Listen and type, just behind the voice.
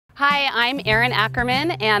Hi, I'm Erin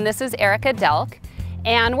Ackerman and this is Erika Delk.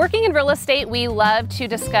 And working in real estate, we love to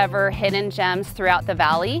discover hidden gems throughout the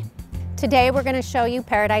valley. Today we're going to show you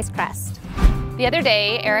Paradise Crest. The other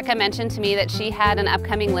day, Erika mentioned to me that she had an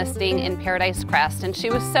upcoming listing in Paradise Crest, and she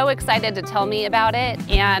was so excited to tell me about it,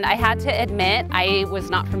 and I had to admit I was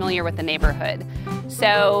not familiar with the neighborhood.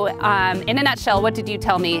 So in a nutshell, what did you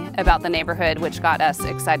tell me about the neighborhood which got us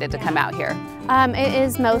excited to come out here? It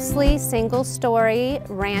is mostly single-story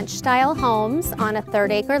ranch-style homes on a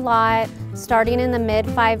 3rd-acre lot, starting in the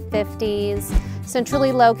mid-550s,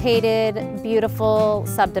 centrally located, beautiful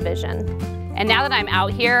subdivision. And now that I'm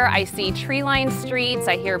out here, I see tree-lined streets,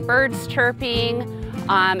 I hear birds chirping.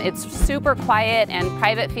 It's super quiet and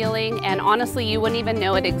private feeling, and honestly, you wouldn't even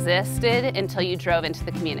know it existed until you drove into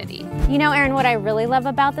the community. You know, Erin, what I really love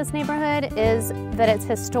about this neighborhood is that it's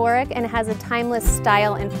historic and has a timeless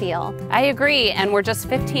style and feel. I agree, and we're just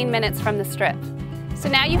 15 minutes from the Strip. So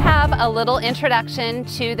now you have a little introduction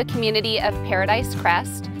to the community of Paradise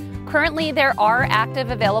Crest. Currently, there are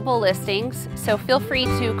active available listings, so feel free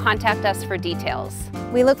to contact us for details.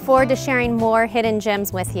 We look forward to sharing more hidden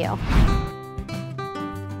gems with you.